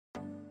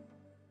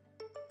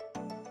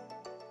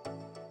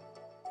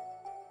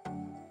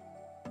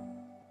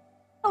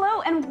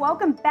Hello and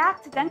welcome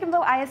back to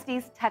Duncanville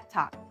ISD's Tech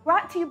Talk,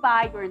 brought to you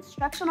by your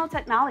Instructional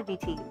Technology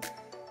team.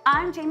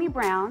 I'm Jamie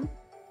Brown.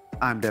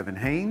 I'm Devin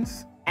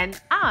Haynes. And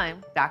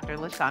I'm Dr.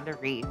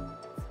 LaShonda Reed.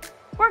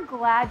 We're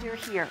glad you're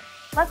here.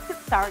 Let's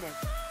get started.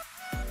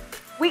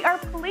 We are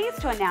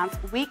pleased to announce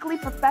weekly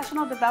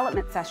professional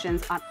development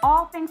sessions on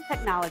all things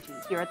technology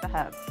here at the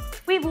Hub.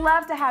 We'd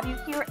love to have you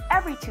here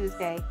every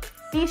Tuesday.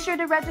 Be sure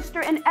to register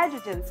in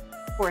Edgerton's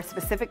for a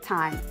specific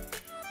time.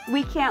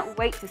 We can't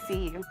wait to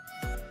see you.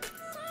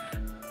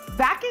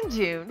 Back in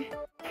June,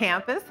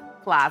 campus,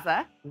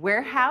 plaza,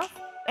 warehouse,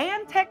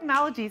 and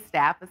technology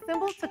staff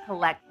assembled to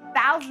collect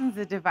thousands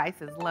of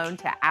devices loaned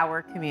to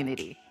our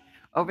community.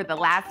 Over the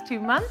last 2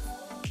 months,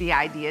 the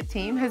IDEA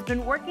team has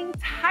been working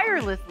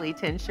tirelessly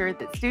to ensure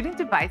that student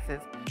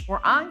devices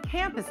were on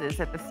campuses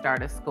at the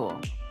start of school.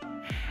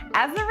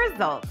 As a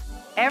result,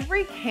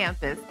 every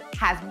campus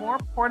has more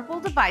portable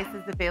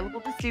devices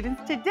available to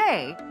students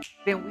today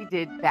than we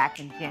did back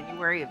in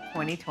January of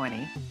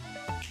 2020.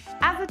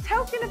 As a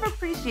token of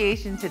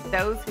appreciation to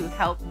those who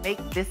helped make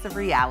this a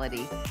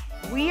reality,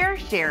 we are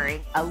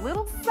sharing a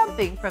little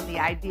something from the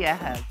IDEA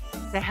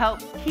Hub to help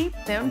keep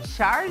them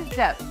charged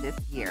up this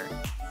year.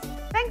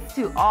 Thanks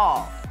to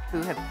all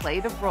who have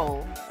played a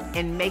role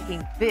in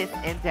making this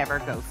endeavor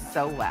go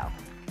so well.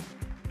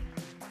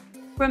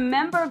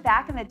 Remember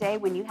back in the day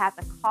when you had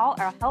to call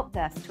our help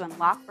desk to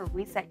unlock or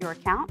reset your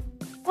account?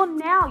 Well,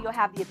 now you'll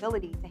have the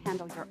ability to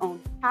handle your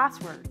own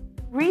password,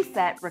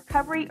 reset,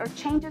 recovery, or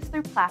changes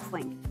through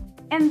ClassLink.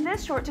 In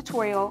this short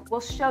tutorial,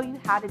 we'll show you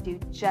how to do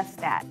just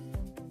that.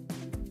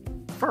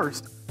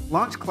 First,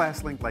 launch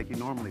ClassLink like you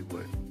normally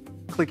would.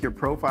 Click your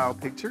profile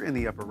picture in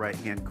the upper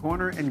right-hand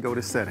corner and go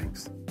to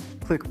Settings.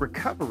 Click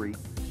Recovery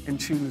and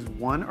choose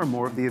one or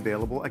more of the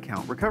available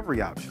account recovery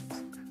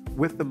options.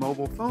 With the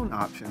mobile phone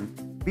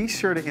option, be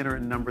sure to enter a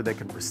number that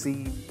can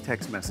receive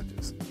text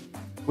messages.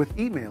 With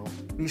email,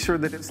 be sure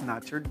that it's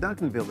not your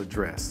Duncanville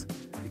address,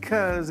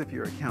 because if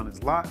your account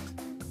is locked,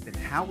 then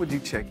how would you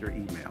check your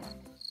email?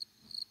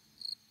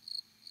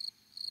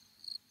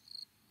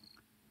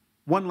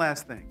 One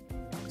last thing,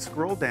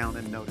 scroll down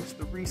and notice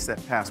the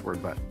Reset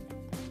Password button.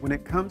 When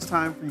it comes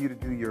time for you to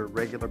do your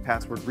regular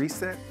password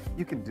reset,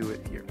 you can do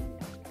it here.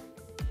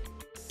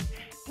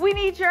 We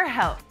need your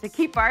help to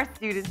keep our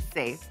students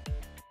safe.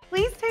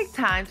 Please take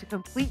time to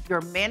complete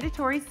your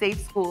mandatory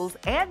Safe Schools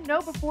and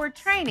Know Before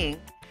training,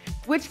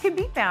 which can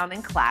be found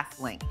in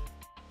ClassLink.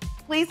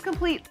 Please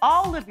complete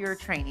all of your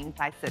training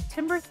by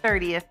September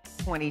 30th,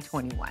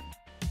 2021.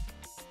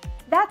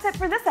 That's it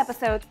for this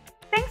episode.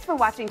 Thanks for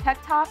watching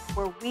Tech Talk,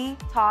 where we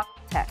talk